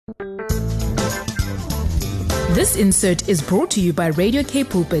This insert is brought to you by Radio K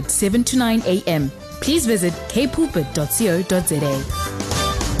Pulpit 7 to 9 a.m. Please visit kpulpit.co.za.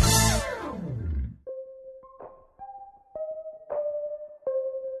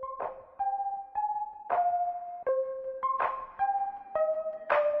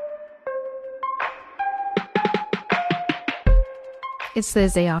 It's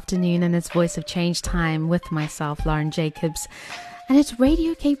Thursday afternoon and it's Voice of Change time with myself, Lauren Jacobs. And it's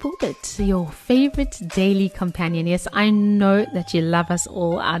Radio K Pulpit, your favorite daily companion. Yes, I know that you love us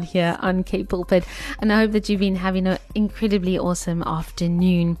all out here on K Pulpit, and I hope that you've been having an incredibly awesome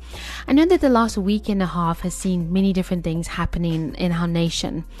afternoon. I know that the last week and a half has seen many different things happening in our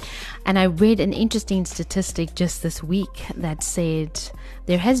nation. And I read an interesting statistic just this week that said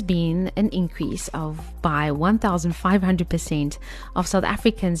there has been an increase by 1,500% of South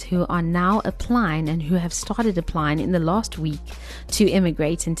Africans who are now applying and who have started applying in the last week to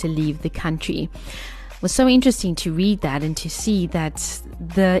immigrate and to leave the country. It was so interesting to read that and to see that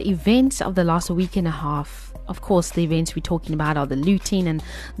the events of the last week and a half, of course, the events we're talking about are the looting and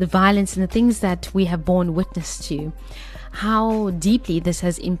the violence and the things that we have borne witness to, how deeply this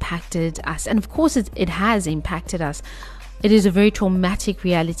has impacted us. And of course, it has impacted us. It is a very traumatic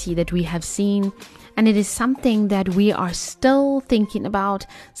reality that we have seen, and it is something that we are still thinking about,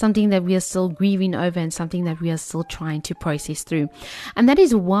 something that we are still grieving over, and something that we are still trying to process through. And that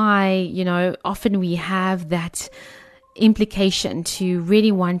is why, often we have that implication to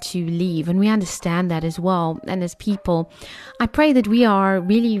really want to leave, and we understand that as well. And as people, I pray that we are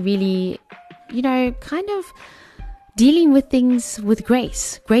really, really, kind of dealing with things with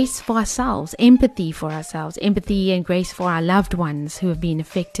grace for ourselves, empathy for ourselves, empathy and grace for our loved ones who have been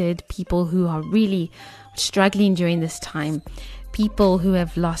affected, people who are really struggling during this time, people who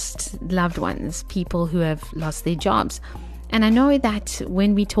have lost loved ones, people who have lost their jobs. And I know that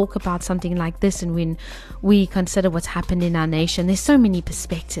when we talk about something like this and when we consider what's happened in our nation, there's so many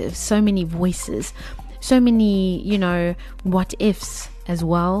perspectives, so many voices, so many, what ifs as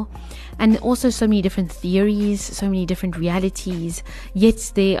well. And also so many different theories, so many different realities.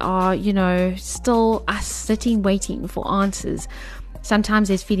 Yet there are, still us sitting, waiting for answers. Sometimes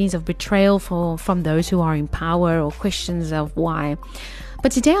there's feelings of betrayal from those who are in power or questions of why.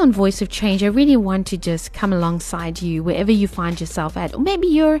 But today on Voice of Change, I really want to just come alongside you wherever you find yourself at. Or maybe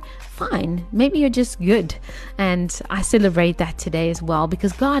you're fine. Maybe you're just good. And I celebrate that today as well,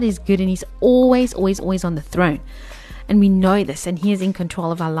 because God is good and He's always, always, always on the throne. And we know this, and He is in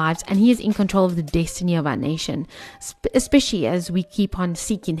control of our lives, and He is in control of the destiny of our nation, especially as we keep on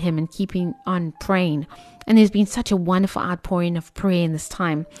seeking Him and keeping on praying. And there's been such a wonderful outpouring of prayer in this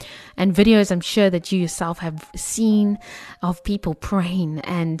time, and videos I'm sure that you yourself have seen of people praying,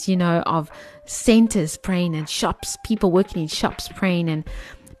 and of centers praying, and shops, people working in shops praying, and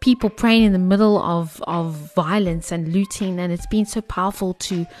people praying in the middle of violence and looting. And it's been so powerful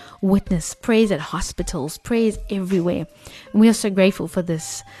to witness prayers at hospitals, prayers everywhere. And we are so grateful for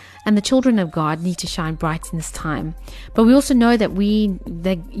this. And the children of God need to shine bright in this time. But we also know that we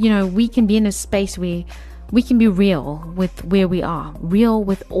can be in a space where we can be real with where we are, real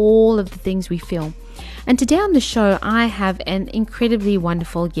with all of the things we feel. And today on the show, I have an incredibly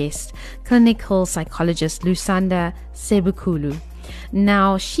wonderful guest, clinical psychologist Lusanda Cebekhulu.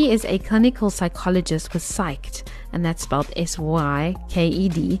 Now, she is a clinical psychologist with Psyched, and that's spelled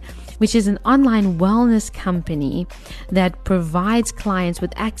SYKED, which is an online wellness company that provides clients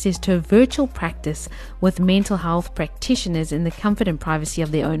with access to a virtual practice with mental health practitioners in the comfort and privacy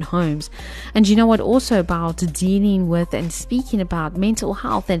of their own homes. And you know what? Also about dealing with and speaking about mental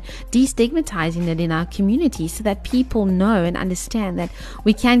health and destigmatizing it in our community so that people know and understand that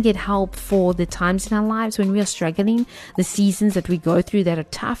we can get help for the times in our lives when we are struggling, the seasons that we go through that are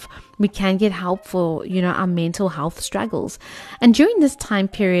tough. We can get help for, our mental health struggles. And during this time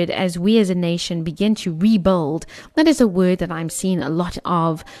period, as we as a nation begin to rebuild, that is a word that I'm seeing a lot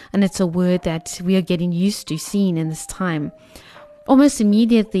of, and it's a word that we are getting used to seeing in this time. Almost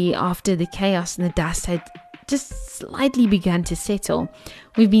immediately after the chaos and the dust had just slightly begun to settle,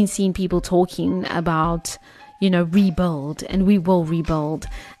 we've been seeing people talking about, rebuild, and we will rebuild.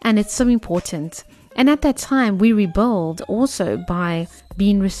 And it's so important. And at that time, we rebuild also by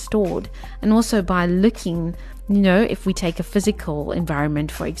being restored, and also by looking, if we take a physical environment,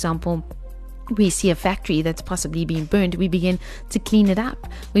 for example, we see a factory that's possibly being burned, we begin to clean it up.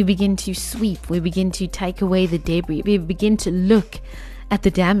 We begin to sweep. We begin to take away the debris. We begin to look at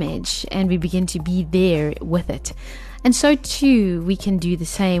the damage, and we begin to be there with it. And so too, we can do the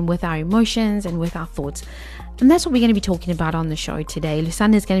same with our emotions and with our thoughts. And that's what we're going to be talking about on the show today.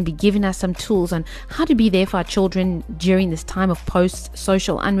 Lusanda is going to be giving us some tools on how to be there for our children during this time of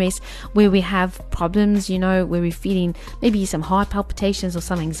post-social unrest, where we have problems, where we're feeling maybe some heart palpitations or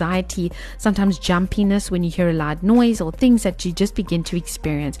some anxiety, sometimes jumpiness when you hear a loud noise, or things that you just begin to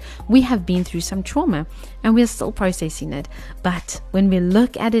experience. We have been through some trauma and we're still processing it. But when we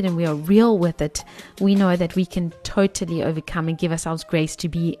look at it and we are real with it, we know that we can totally overcome and give ourselves grace to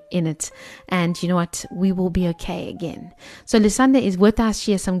be in it. And you know what? We will be okay again. So Lusanda is with us.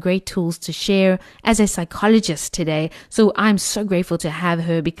 She has some great tools to share as a psychologist today. So I'm so grateful to have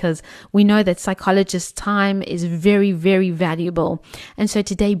her, because we know that psychologist time is very, very valuable. And so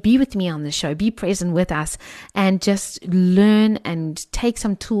today, be with me on the show, be present with us, and just learn and take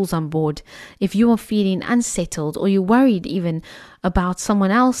some tools on board. If you are feeling unsettled, or you're worried even about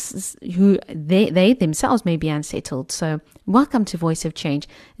someone else who they themselves may be unsettled. So welcome to Voice of Change.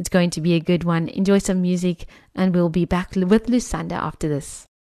 It's going to be a good one. Enjoy some music, and we'll be back with Lusanda after this.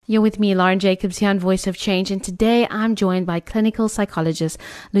 You're with me, Lauren Jacobs, here on Voice of Change, and today I'm joined by clinical psychologist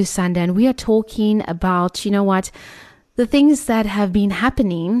Lusanda, and we are talking about, the things that have been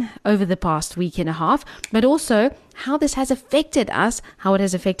happening over the past week and a half, but also how this has affected us, how it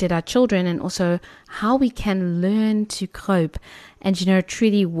has affected our children, and also how we can learn to cope and,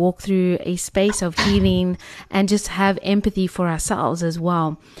 truly walk through a space of healing and just have empathy for ourselves as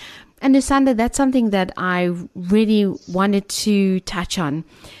well. And Lusanda, that's something that I really wanted to touch on.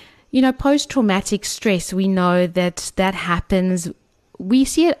 Post-traumatic stress, we know that happens. We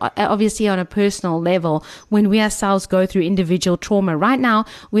see it obviously on a personal level when we ourselves go through individual trauma. Right now,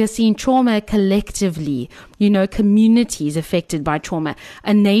 we are seeing trauma collectively, communities affected by trauma,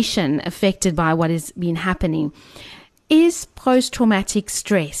 a nation affected by what has been happening. Is post-traumatic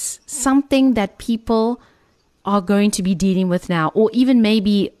stress something that people are going to be dealing with now, or even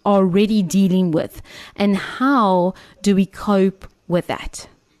maybe already dealing with? And how do we cope with that?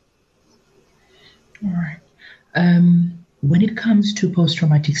 All right. When it comes to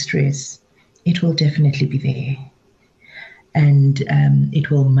post-traumatic stress, it will definitely be there, and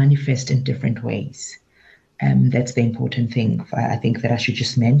it will manifest in different ways. That's the important thing I think that I should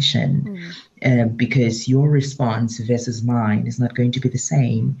just mention, because your response versus mine is not going to be the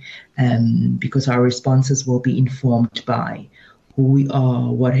same, because our responses will be informed by who we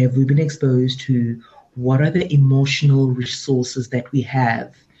are, what have we been exposed to, what are the emotional resources that we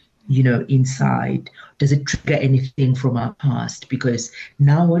have, inside. Does it trigger anything from our past? Because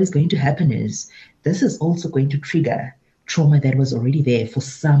now what is going to happen is this is also going to trigger trauma that was already there for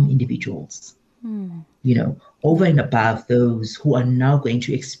some individuals, over and above those who are now going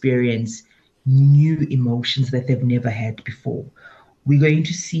to experience new emotions that they've never had before. We're going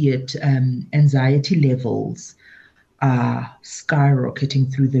to see it, anxiety levels are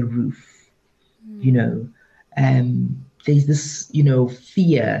skyrocketing through the roof, there's this,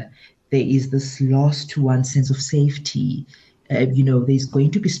 fear. There is this loss to one's sense of safety. There's going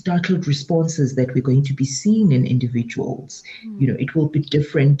to be startled responses that we're going to be seeing in individuals. It will be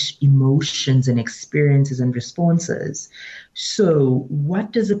different emotions and experiences and responses. So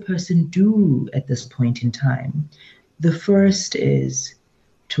what does a person do at this point in time? The first is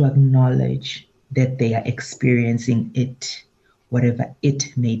to acknowledge that they are experiencing it, whatever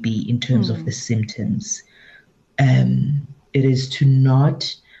it may be in terms of the symptoms. It is to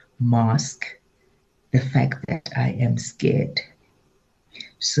not mask the fact that I am scared.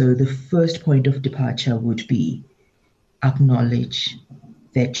 So the first point of departure would be acknowledge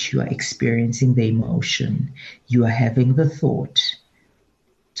that you are experiencing the emotion, you are having the thought.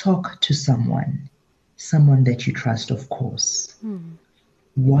 Talk to someone that you trust, of course.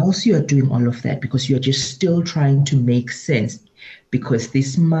 Whilst you are doing all of that, because you are just still trying to make sense, because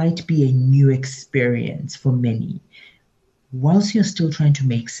this might be a new experience for many. Whilst you're still trying to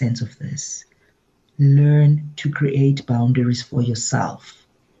make sense of this, learn to create boundaries for yourself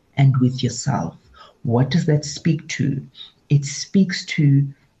and with yourself. What does that speak to? It speaks to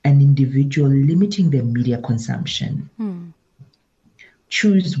an individual limiting their media consumption.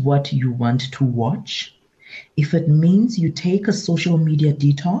 Choose what you want to watch. If it means you take a social media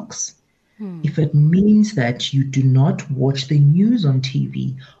detox, if it means that you do not watch the news on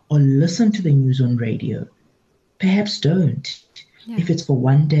TV or listen to the news on radio, perhaps don't. Yeah. If it's for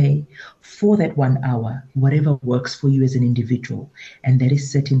one day, for that 1 hour, whatever works for you as an individual, and that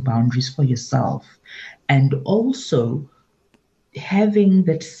is setting boundaries for yourself. And also having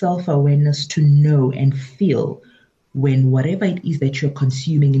that self-awareness to know and feel when whatever it is that you're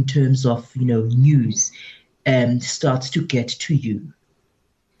consuming in terms of, news starts to get to you.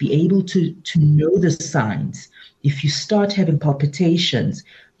 Be able to know the signs. If you start having palpitations,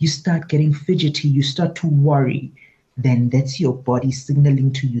 you start getting fidgety, you start to worry, then that's your body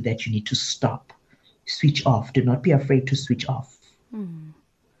signaling to you that you need to stop, switch off. Do not be afraid to switch off.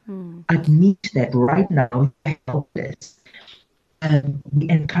 Admit that right now you're helpless. We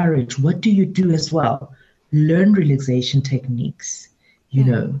encourage, what do you do as well? Learn relaxation techniques,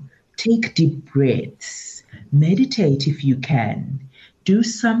 take deep breaths, meditate if you can, do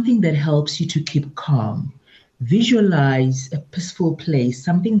something that helps you to keep calm, visualize a peaceful place,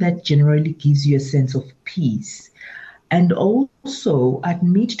 something that generally gives you a sense of peace. And also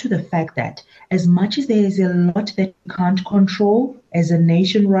admit to the fact that as much as there is a lot that we can't control as a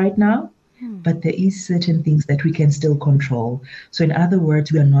nation right now, but there is certain things that we can still control. So in other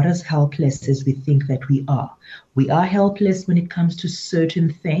words, we are not as helpless as we think that we are. We are helpless when it comes to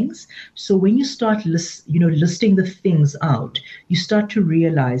certain things. So when you start listing the things out, you start to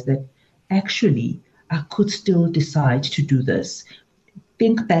realize that actually I could still decide to do this.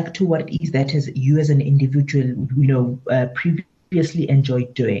 Think back to what it is that you as an individual, previously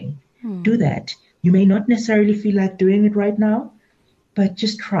enjoyed doing. Do that. You may not necessarily feel like doing it right now, but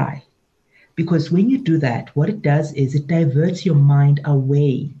just try. Because when you do that, what it does is it diverts your mind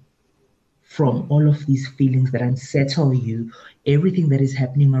away from all of these feelings that unsettle you, everything that is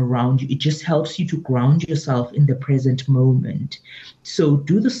happening around you. It just helps you to ground yourself in the present moment. So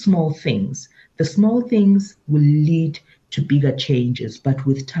do the small things. The small things will lead to bigger changes, but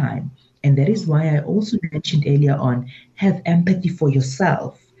with time. And that is why I also mentioned earlier on, have empathy for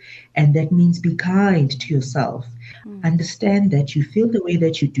yourself. And that means be kind to yourself. Understand that you feel the way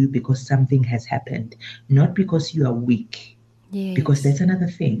that you do because something has happened, not because you are weak. Yes. Because that's another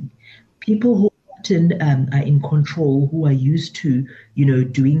thing. People who often are in control, who are used to,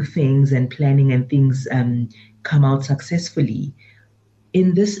 doing things and planning and things come out successfully,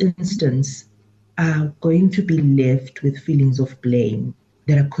 in this instance, are going to be left with feelings of blame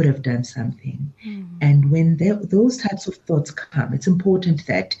that I could have done something. And when those types of thoughts come, it's important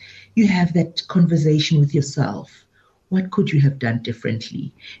that you have that conversation with yourself. What could you have done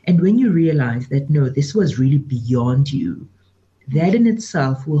differently? And when you realize that, no, this was really beyond you, that in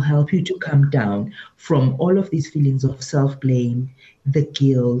itself will help you to come down from all of these feelings of self-blame, the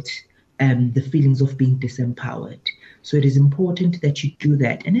guilt, and the feelings of being disempowered. So it is important that you do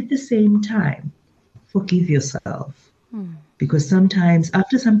that. And at the same time, forgive yourself. Because sometimes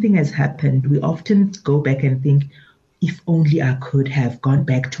after something has happened, we often go back and think, if only I could have gone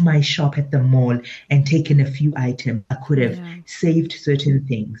back to my shop at the mall and taken a few items, I could have saved certain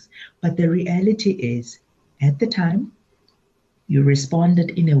things. But the reality is, at the time, you responded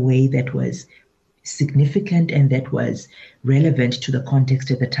in a way that was significant and that was relevant to the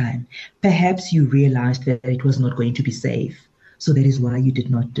context at the time. Perhaps you realized that it was not going to be safe. So that is why you did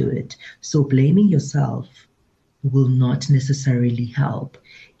not do it. So blaming yourself will not necessarily help.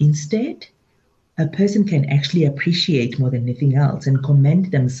 Instead, a person can actually appreciate more than anything else and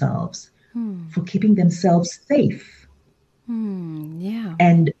commend themselves for keeping themselves safe.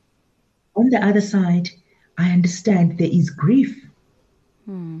 And on the other side, I understand there is grief.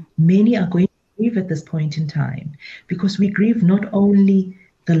 Many are going to grieve at this point in time because we grieve not only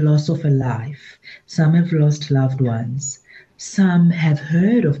the loss of a life. Some have lost loved ones. Some have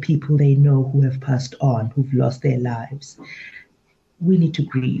heard of people they know who have passed on, who've lost their lives. We need to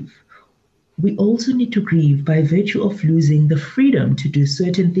grieve. We also need to grieve by virtue of losing the freedom to do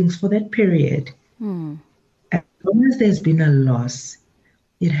certain things for that period. As long as there's been a loss,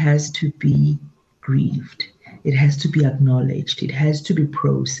 it has to be grieved. It has to be acknowledged. It has to be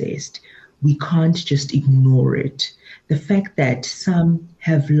processed. We can't just ignore it. The fact that some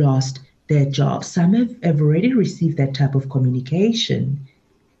have lost their jobs, some have already received that type of communication,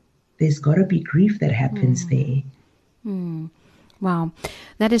 there's got to be grief that happens there. Wow,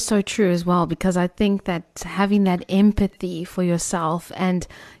 that is so true as well, because I think that having that empathy for yourself and,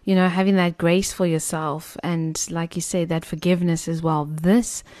 having that grace for yourself and, like you say, that forgiveness as well,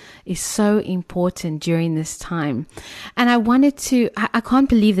 this is so important during this time. And I can't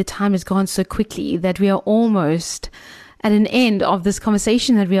believe the time has gone so quickly that we are almost at an end of this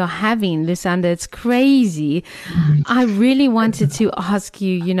conversation that we are having, Lusanda. It's crazy. I really wanted to ask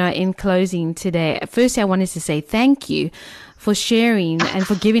you, in closing today, firstly, I wanted to say thank you for sharing and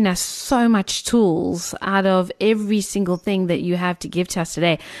for giving us so much tools out of every single thing that you have to give to us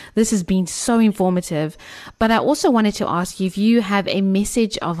today. This has been so informative. But I also wanted to ask you if you have a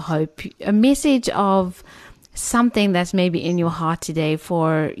message of hope, a message of something that's maybe in your heart today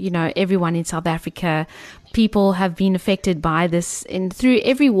for, everyone in South Africa. People have been affected by this through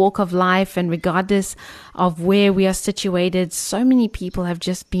every walk of life, and regardless of where we are situated, so many people have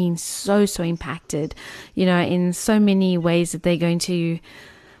just been so impacted, in so many ways that they're going to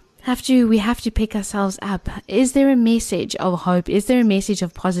we have to pick ourselves up. Is there a message of hope? Is there a message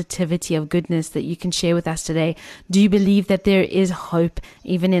of positivity, of goodness that you can share with us today? Do you believe that there is hope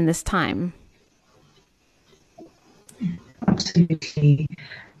even in this time? Absolutely.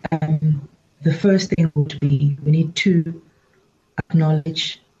 The first thing would be we need to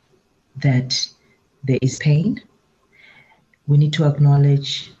acknowledge that there is pain. We need to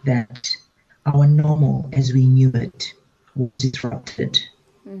acknowledge that our normal as we knew it was disrupted.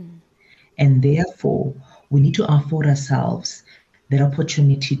 And therefore, we need to afford ourselves that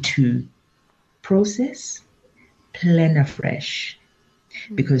opportunity to process, plan afresh.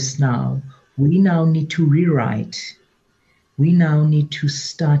 Because we now need to rewrite. We now need to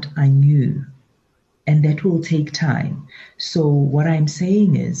start anew. And that will take time. So what I'm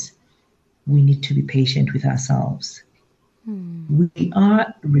saying is we need to be patient with ourselves. We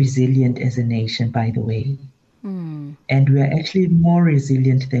are resilient as a nation, by the way. And we are actually more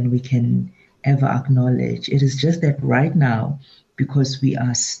resilient than we can ever acknowledge. It is just that right now, because we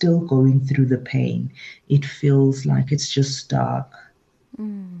are still going through the pain, it feels like it's just dark.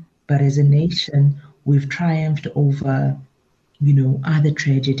 But as a nation, we've triumphed over, other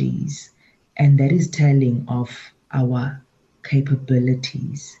tragedies. And that is telling of our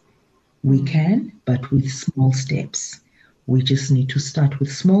capabilities. We can, but with small steps. We just need to start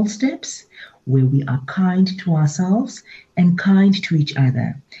with small steps where we are kind to ourselves and kind to each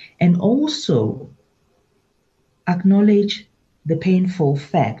other. And also acknowledge the painful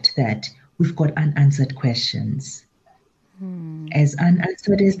fact that we've got unanswered questions. As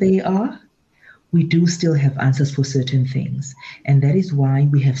unanswered as they are, we do still have answers for certain things. And that is why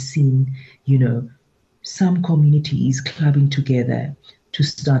we have seen, some communities clubbing together to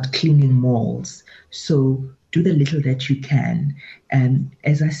start cleaning malls. So do the little that you can. And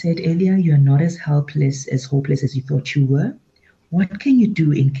as I said earlier, you're not as hopeless as you thought you were. What can you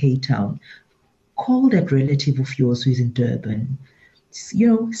do in Cape Town? Call that relative of yours who is in Durban.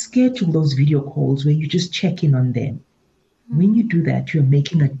 Schedule those video calls where you just check in on them. When you do that, you're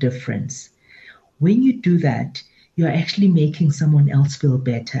making a difference. When you do that, you're actually making someone else feel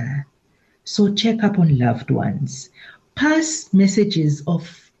better. So check up on loved ones. Pass messages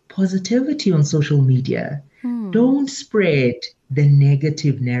of positivity on social media. Don't spread the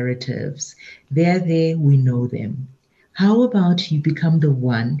negative narratives. They're there, we know them. How about you become the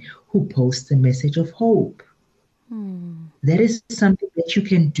one who posts a message of hope? That is something that you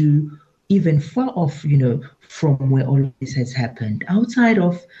can do even far off, from where all of this has happened. Outside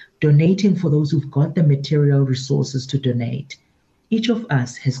of donating for those who've got the material resources to donate, each of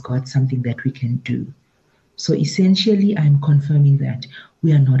us has got something that we can do. So essentially, I'm confirming that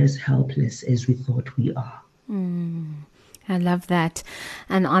we are not as helpless as we thought we are. I love that.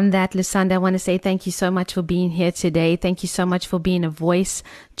 And on that, Lusanda, I want to say thank you so much for being here today. Thank you so much for being a voice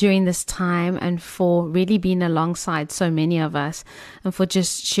during this time and for really being alongside so many of us and for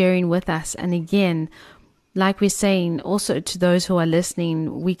just sharing with us. And again, like we're saying, also to those who are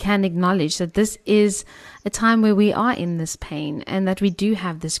listening, we can acknowledge that this is a time where we are in this pain and that we do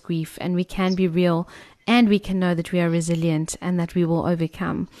have this grief and we can be real. And we can know that we are resilient and that we will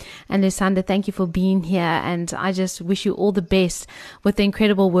overcome. And Lusanda, thank you for being here. And I just wish you all the best with the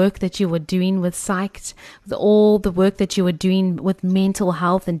incredible work that you were doing with Psyched, with all the work that you were doing with mental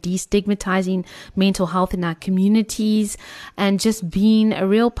health and destigmatizing mental health in our communities and just being a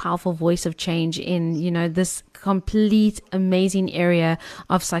real powerful voice of change in, this complete amazing area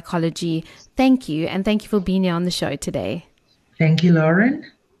of psychology. Thank you. And thank you for being here on the show today. Thank you, Lauren.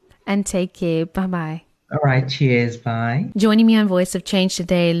 And take care. Bye-bye. All right, cheers, bye. Joining me on Voice of Change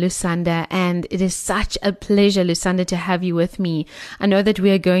today, Lusanda, and it is such a pleasure, Lusanda, to have you with me. I know that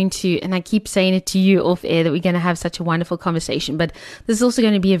we are going to, and I keep saying it to you off air, that we're going to have such a wonderful conversation, but this is also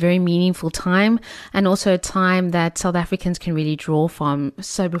going to be a very meaningful time and also a time that South Africans can really draw from.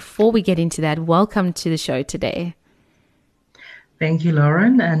 So before we get into that, welcome to the show today. Thank you,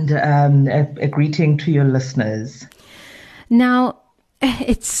 Lauren, and a greeting to your listeners. Now,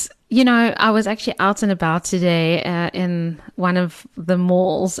 it's... I was actually out and about today in one of the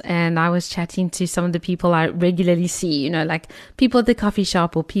malls and I was chatting to some of the people I regularly see, like people at the coffee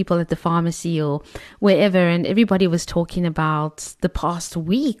shop or people at the pharmacy or wherever. And everybody was talking about the past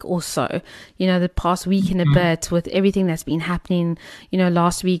week or so, the past week and a bit with everything that's been happening,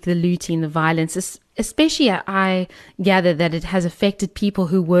 last week, the looting, the violence, especially I gather that it has affected people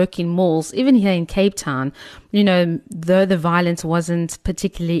who work in malls, even here in Cape Town, though the violence wasn't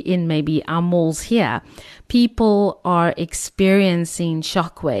particularly in maybe our malls here, people are experiencing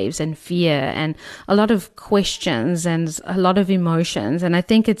shockwaves and fear and a lot of questions and a lot of emotions. And I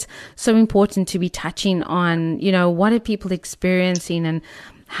think it's so important to be touching on, what are people experiencing and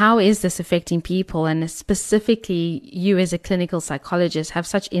how is this affecting people? And specifically, you as a clinical psychologist have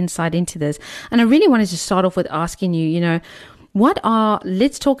such insight into this. And I really wanted to start off with asking you,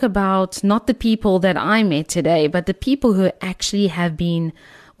 let's talk about not the people that I met today, but the people who actually have been,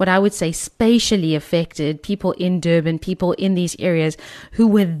 what I would say, spatially affected, people in Durban, people in these areas who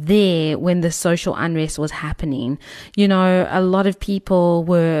were there when the social unrest was happening. A lot of people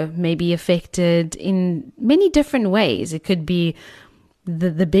were maybe affected in many different ways. It could be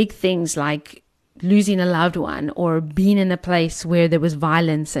the big things like losing a loved one, or being in a place where there was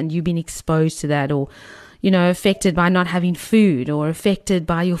violence and you've been exposed to that, or affected by not having food, or affected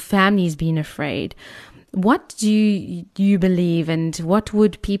by your families being afraid. What do you believe, and what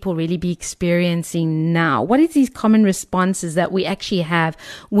would people really be experiencing now? What is these common responses that we actually have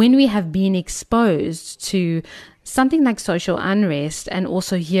when we have been exposed to something like social unrest, and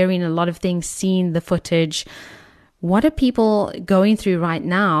also hearing a lot of things, seeing the footage? What are people going through right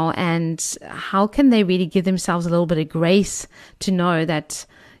now, and how can they really give themselves a little bit of grace to know that,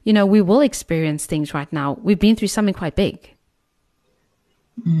 we will experience things right now? We've been through something quite big.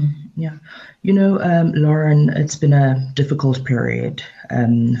 Yeah. Lauren, it's been a difficult period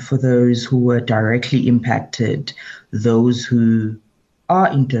for those who were directly impacted, those who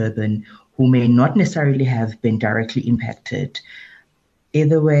are in Durban, who may not necessarily have been directly impacted.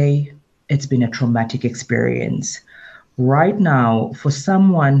 Either way, it's been a traumatic experience. Right now, for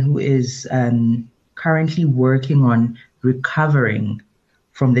someone who is currently working on recovering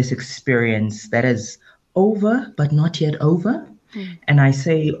from this experience that is over, but not yet over. And I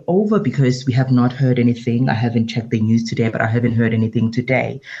say over because we have not heard anything. I haven't checked the news today, but I haven't heard anything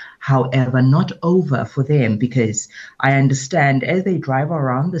today. However, not over for them, because I understand as they drive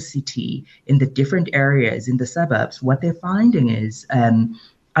around the city in the different areas in the suburbs, what they're finding is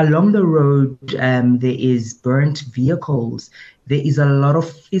along the road, there is burnt vehicles. There is a lot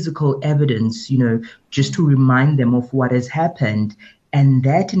of physical evidence, just to remind them of what has happened. And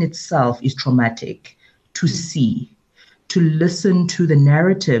that in itself is traumatic to see, to listen to the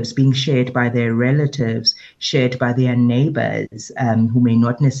narratives being shared by their relatives, shared by their neighbors, who may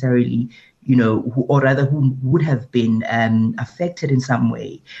not necessarily, who would have been affected in some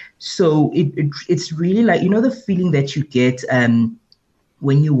way. So it's really like, the feeling that you get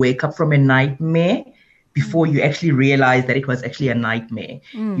when you wake up from a nightmare before you actually realize that it was actually a nightmare.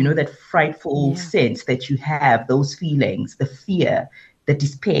 That frightful sense that you have, those feelings, the fear, the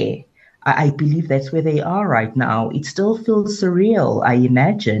despair. I believe that's where they are right now. It still feels surreal, I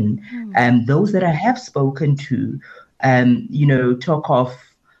imagine. Those that I have spoken to, talk of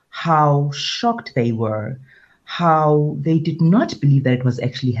how shocked they were, how they did not believe that it was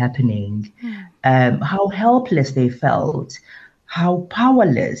actually happening, how helpless they felt, how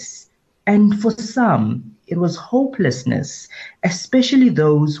powerless. And for some, it was hopelessness, especially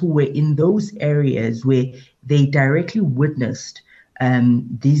those who were in those areas where they directly witnessed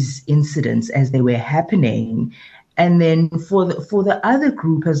these incidents as they were happening. And then for the other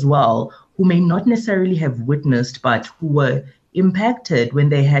group as well, who may not necessarily have witnessed, but who were impacted when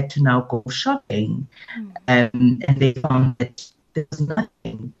they had to now go shopping, and they found that there was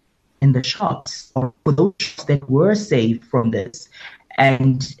nothing in the shops, or for those shops that were saved from this.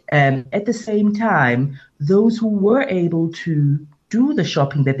 And at the same time, those who were able to do the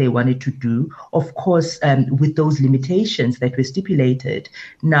shopping that they wanted to do, of course, with those limitations that were stipulated.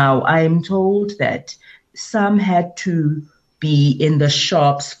 Now, I'm told that some had to be in the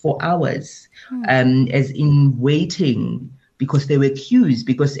shops for hours, as in waiting, because there were queues,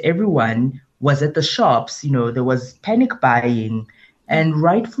 because everyone was at the shops. There was panic buying, and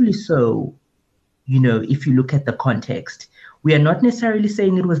rightfully so, if you look at the context. We are not necessarily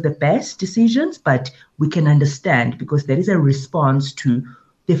saying it was the best decisions, but we can understand, because there is a response to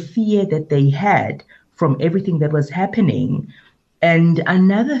the fear that they had from everything that was happening. And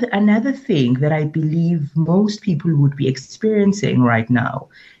another thing that I believe most people would be experiencing right now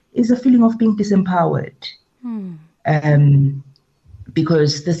is a feeling of being disempowered.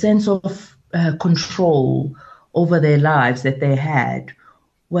 Because the sense of control over their lives that they had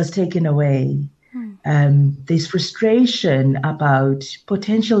was taken away. There's frustration about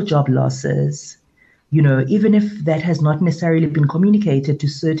potential job losses, even if that has not necessarily been communicated to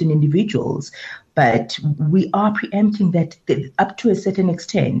certain individuals. But we are preempting that up to a certain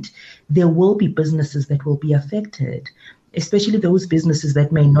extent, there will be businesses that will be affected, especially those businesses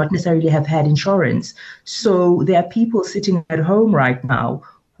that may not necessarily have had insurance. So there are people sitting at home right now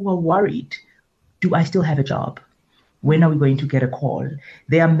who are worried. Do I still have a job? When are we going to get a call?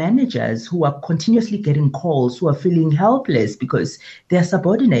 There are managers who are continuously getting calls, who are feeling helpless because their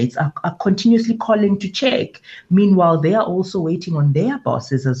subordinates are continuously calling to check. Meanwhile, they are also waiting on their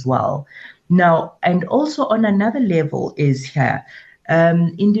bosses as well. Now, and also on another level is here,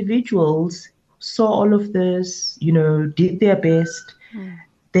 individuals saw all of this, did their best.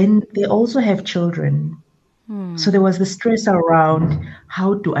 Then they also have children. So there was the stress around,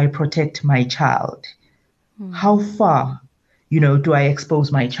 how do I protect my child? How far, do I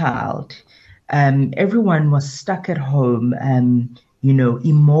expose my child? Everyone was stuck at home,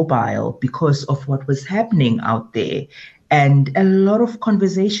 immobile because of what was happening out there. And a lot of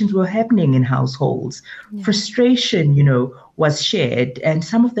conversations were happening in households. Yeah. Frustration, was shared. And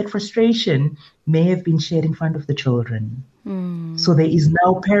some of that frustration may have been shared in front of the children. So there is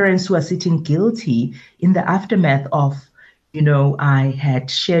now parents who are sitting guilty in the aftermath of, I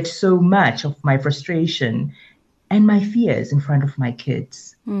had shared so much of my frustration and my fears in front of my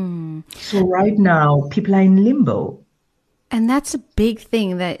kids. So right now, people are in limbo. And that's a big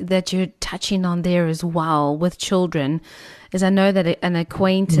thing that you're touching on there as well with children, is I know that an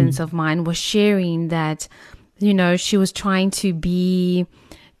acquaintance of mine was sharing that, she was trying to be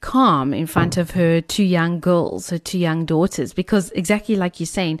calm in front of her two young girls, her two young daughters, because exactly like you're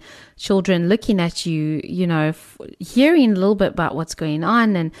saying, children looking at you, hearing a little bit about what's going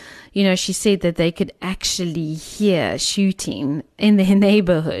on. And, she said that they could actually hear shooting in their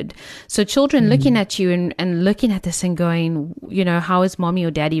neighborhood. So children looking at you and looking at this and going, how is mommy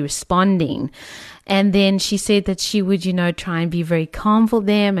or daddy responding? And then she said that she would, try and be very calm for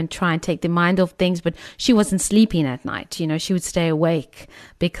them and try and take their mind off things, but she wasn't sleeping at night. She would stay awake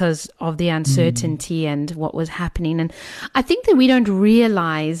because of the uncertainty and what was happening. And I think that we don't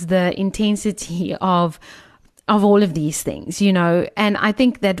realize the intensity of all of these things, and I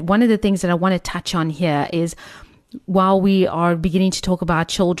think that one of the things that I want to touch on here is, while we are beginning to talk about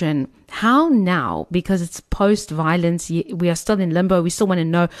children, how now, because it's post-violence, we are still in limbo. We still want to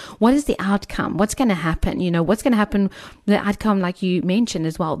know, what is the outcome? What's going to happen? What's going to happen? The outcome, like you mentioned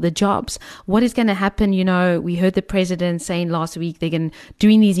as well, the jobs. What is going to happen? We heard the president saying last week they're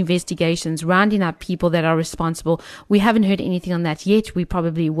doing these investigations, rounding up people that are responsible. We haven't heard anything on that yet. We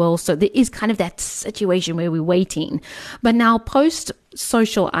probably will. So there is kind of that situation where we're waiting. But now post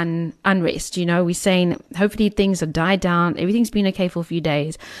social unrest, we're saying hopefully things have died down, everything's been okay for a few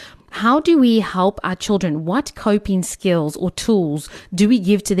days. How do we help our children? What coping skills or tools do we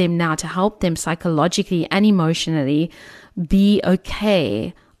give to them now to help them psychologically and emotionally be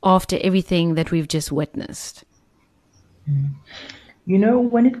okay after everything that we've just witnessed?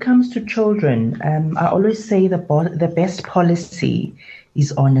 When it comes to children, I always say the best policy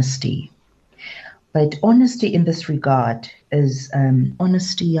is honesty. But honesty in this regard is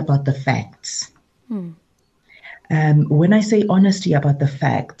honesty about the facts. When I say honesty about the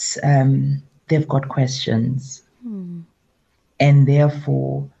facts, they've got questions. And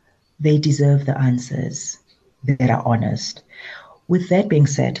therefore, they deserve the answers that are honest. With that being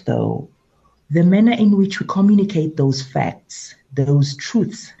said, though, the manner in which we communicate those facts, those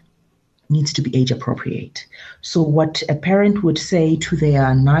truths, needs to be age appropriate. So what a parent would say to their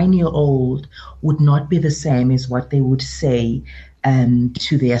 9-year-old would not be the same as what they would say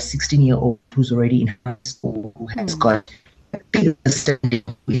to their 16-year-old who's already in high school, who has got a big understanding,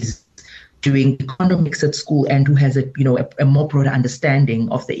 who is doing economics at school and who has a more broader understanding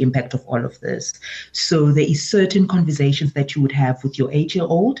of the impact of all of this. So there is certain conversations that you would have with your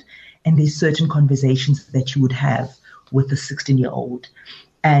 8-year-old, and there's certain conversations that you would have with the 16-year-old.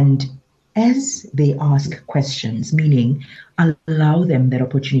 And as they ask questions, meaning allow them that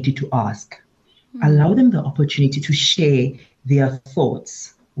opportunity to ask, allow them the opportunity to share their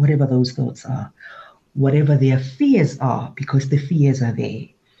thoughts, whatever those thoughts are, whatever their fears are, because the fears are there.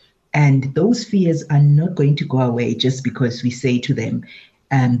 And those fears are not going to go away just because we say to them,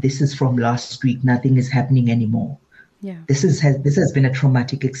 this is from last week, nothing is happening anymore. Yeah. This has been a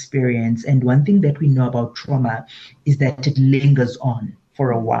traumatic experience. And one thing that we know about trauma is that it lingers on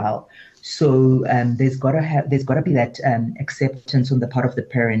for a while. So there's got to be that acceptance on the part of the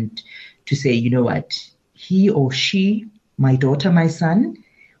parent to say, you know what, he or she, my daughter, my son,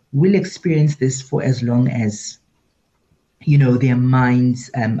 will experience this for as long as, their minds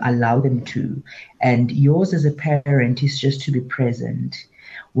allow them to. And yours as a parent is just to be present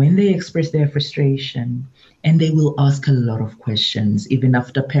when they express their frustration, and they will ask a lot of questions. Even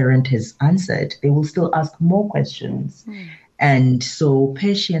after parent has answered, they will still ask more questions. And so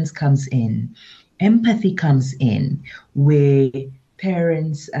patience comes in, empathy comes in, where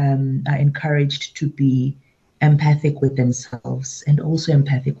parents are encouraged to be empathic with themselves and also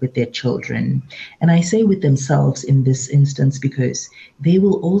empathic with their children. And I say with themselves in this instance because they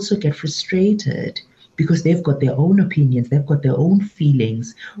will also get frustrated because they've got their own opinions, they've got their own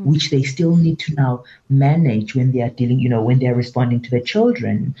feelings, which they still need to now manage when they are dealing, when they're responding to their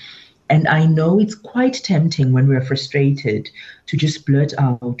children. And I know it's quite tempting when we're frustrated to just blurt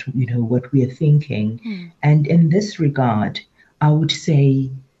out, what we are thinking. And in this regard, I would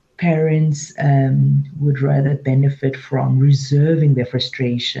say parents would rather benefit from reserving their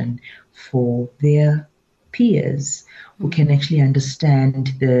frustration for their peers who can actually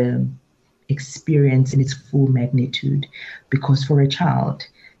understand the experience in its full magnitude. Because for a child,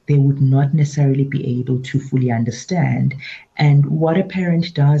 they would not necessarily be able to fully understand. And what a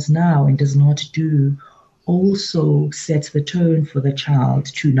parent does now and does not do also sets the tone for the child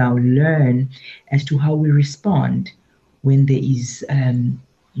to now learn as to how we respond when there is,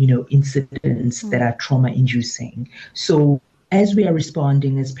 incidents that are trauma-inducing. So as we are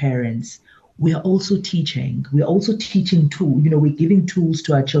responding as parents, we are also teaching. We're also teaching tools. We're giving tools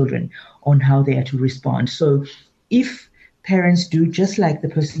to our children on how they are to respond. So if parents do just like the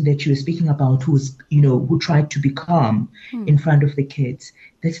person that you were speaking about who tried to be calm in front of the kids,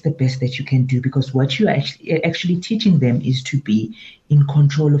 that's the best that you can do, because what you are actually teaching them is to be in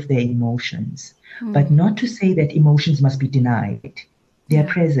control of their emotions. But not to say that emotions must be denied. They are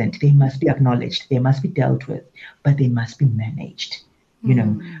present, they must be acknowledged, they must be dealt with, but they must be managed.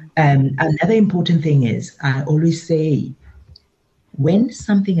 Another important thing is, I always say, when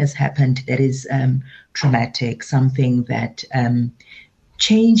something has happened that is traumatic, something that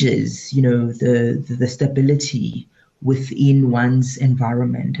changes, the stability within one's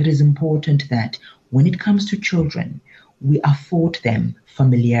environment, it is important that when it comes to children, we afford them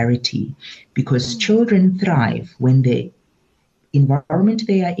familiarity, because children thrive when the environment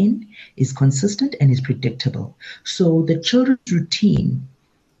they are in is consistent and is predictable. So the children's routine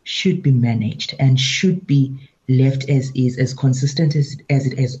should be managed and should be left as is, as consistent as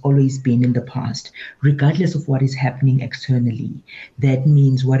it has always been in the past, regardless of what is happening externally. That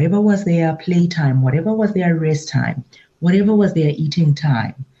means whatever was their playtime, whatever was their rest time, whatever was their eating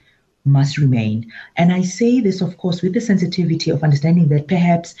time, must remain. And I say this, of course, with the sensitivity of understanding that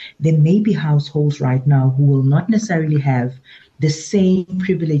perhaps there may be households right now who will not necessarily have the same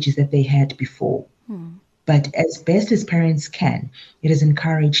privileges that they had before. But as best as parents can, it is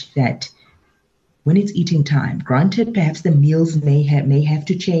encouraged that when it's eating time, granted, perhaps the meals may have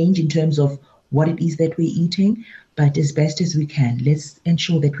to change in terms of what it is that we're eating, but as best as we can, let's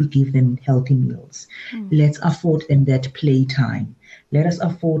ensure that we give them healthy meals. Let's afford them that play time. Let us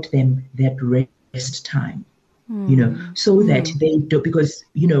afford them that rest time, so that they do, because,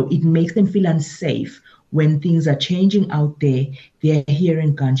 it makes them feel unsafe when things are changing out there. They are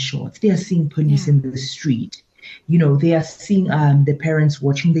hearing gunshots. They are seeing police in the street. They are seeing the parents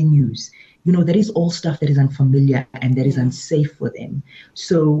watching the news. That is all stuff that is unfamiliar and that is unsafe for them.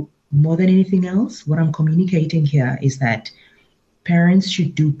 So more than anything else, what I'm communicating here is that parents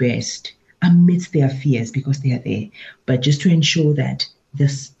should do best amidst their fears, because they are there, but just to ensure that the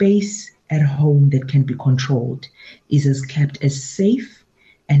space at home that can be controlled is as kept as safe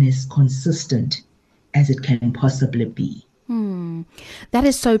and as consistent as it can possibly be. That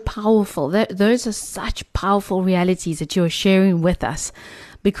is so powerful. Those are such powerful realities that you're sharing with us,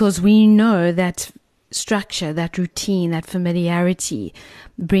 because we know that structure, that routine, that familiarity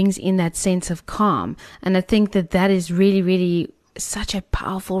brings in that sense of calm. And I think that is really, really such a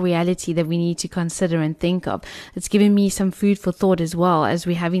powerful reality that we need to consider and think of. It's given me some food for thought as well, as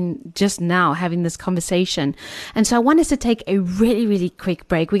we're having this conversation. And so I want us to take a really, really quick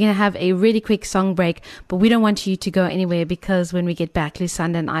break. We're going to have a really quick song break, but we don't want you to go anywhere, because when we get back,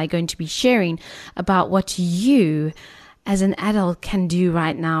 Lusanda and I are going to be sharing about what you as an adult can do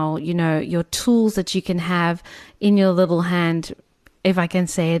right now, your tools that you can have in your little hand, if I can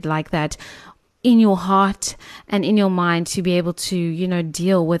say it like that, in your heart and in your mind, to be able to,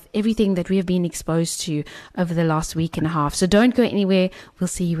 deal with everything that we have been exposed to over the last week and a half. So don't go anywhere. We'll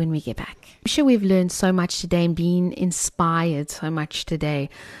see you when we get back. I'm sure we've learned so much today and been inspired so much today.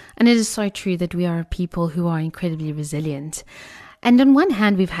 And it is so true that we are a people who are incredibly resilient. And on one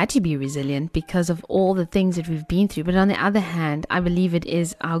hand, we've had to be resilient because of all the things that we've been through. But on the other hand, I believe it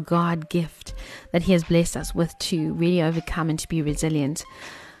is our God gift that He has blessed us with to really overcome and to be resilient.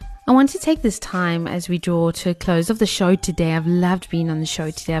 I want to take this time as we draw to a close of the show today. I've loved being on the show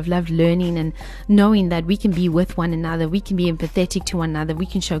today. I've loved learning and knowing that we can be with one another. We can be empathetic to one another. We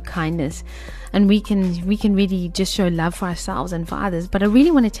can show kindness, and we can really just show love for ourselves and for others. But I really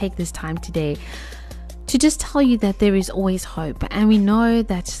want to take this time today to just tell you that there is always hope. And we know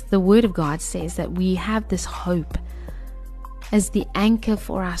that the Word of God says that we have this hope as the anchor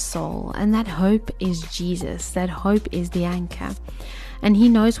for our soul. And that hope is Jesus. That hope is the anchor. And He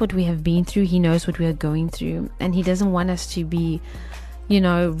knows what we have been through. He knows what we are going through. And He doesn't want us to be,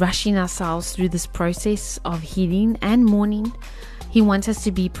 rushing ourselves through this process of healing and mourning. He wants us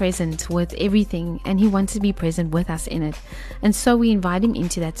to be present with everything, and He wants to be present with us in it. And so we invite Him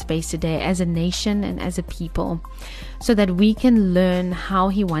into that space today as a nation and as a people, so that we can learn how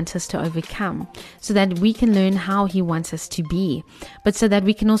He wants us to overcome, so that we can learn how He wants us to be, but so that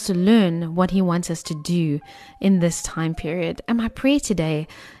we can also learn what He wants us to do in this time period. And my prayer today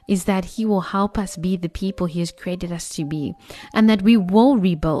is that He will help us be the people He has created us to be, and that we will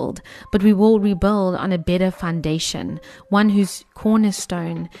rebuild, but we will rebuild on a better foundation, one whose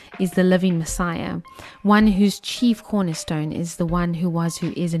cornerstone is the living Messiah, one whose chief cornerstone is the one who was,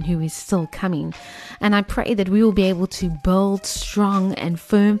 who is, and who is still coming. And I pray that we will be able to build strong and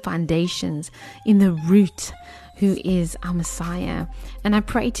firm foundations in the root, who is our Messiah. And I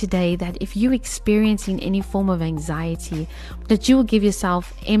pray today that if you're experiencing any form of anxiety, that you will give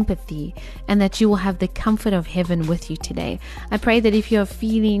yourself empathy and that you will have the comfort of heaven with you today. I pray that if you're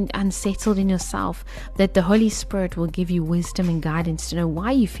feeling unsettled in yourself, that the Holy Spirit will give you wisdom and guidance to know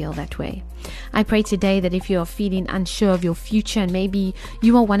why you feel that way. I pray today that if you are feeling unsure of your future, and maybe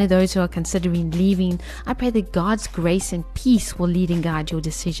you are one of those who are considering leaving, I pray that God's grace and peace will lead and guide your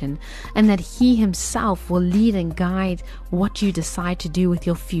decision, and that He Himself will lead and guide what you decide to do with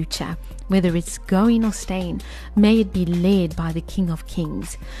your future. Whether it's going or staying, may it be led by the King of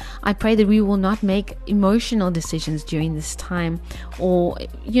Kings. I pray that we will not make emotional decisions during this time, or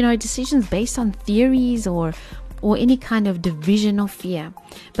decisions based on theories or any kind of division or fear,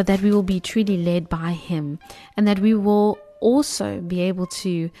 but that we will be truly led by Him, and that we will also be able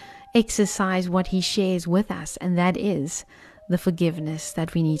to exercise what He shares with us, and that is the forgiveness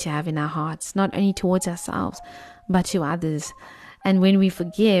that we need to have in our hearts, not only towards ourselves, but to others. And when we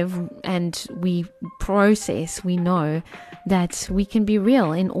forgive and we process, we know that we can be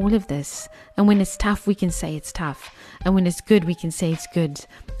real in all of this. And when it's tough, we can say it's tough. And when it's good, we can say it's good.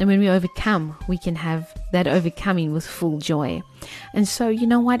 And when we overcome, we can have that overcoming with full joy. And so, you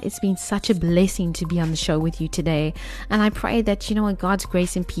know what? It's been such a blessing to be on the show with you today. And I pray that, God's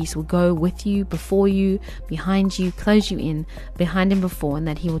grace and peace will go with you, before you, behind you, close you in, behind and before, and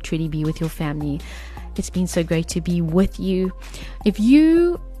that He will truly be with your family. It's been so great to be with you.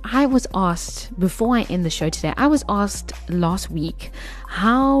 I was asked, before I end the show today, I was asked last week,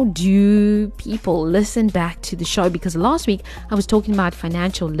 how do people listen back to the show? Because last week I was talking about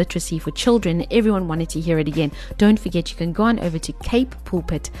financial literacy for children. Everyone wanted to hear it again. Don't forget, you can go on over to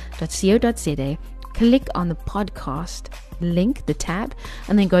capepulpit.co.za, click on the podcast link, the tab,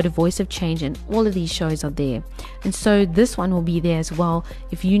 and then go to Voice of Change, and all of these shows are there. And so this one will be there as well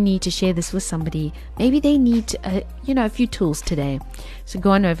if you need to share this with somebody. Maybe they need a few tools today. So go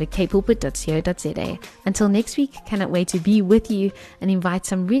on over capepulpit.co.za. Until next week, cannot wait to be with you and invite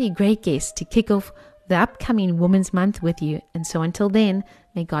some really great guests to kick off the upcoming Women's Month with you. And so until then,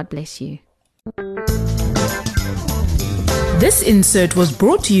 may God bless you. This insert was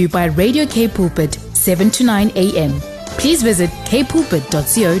brought to you by Radio K Pulpit, 7 to 9 a.m. Please visit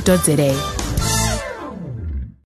kpulpit.co.za.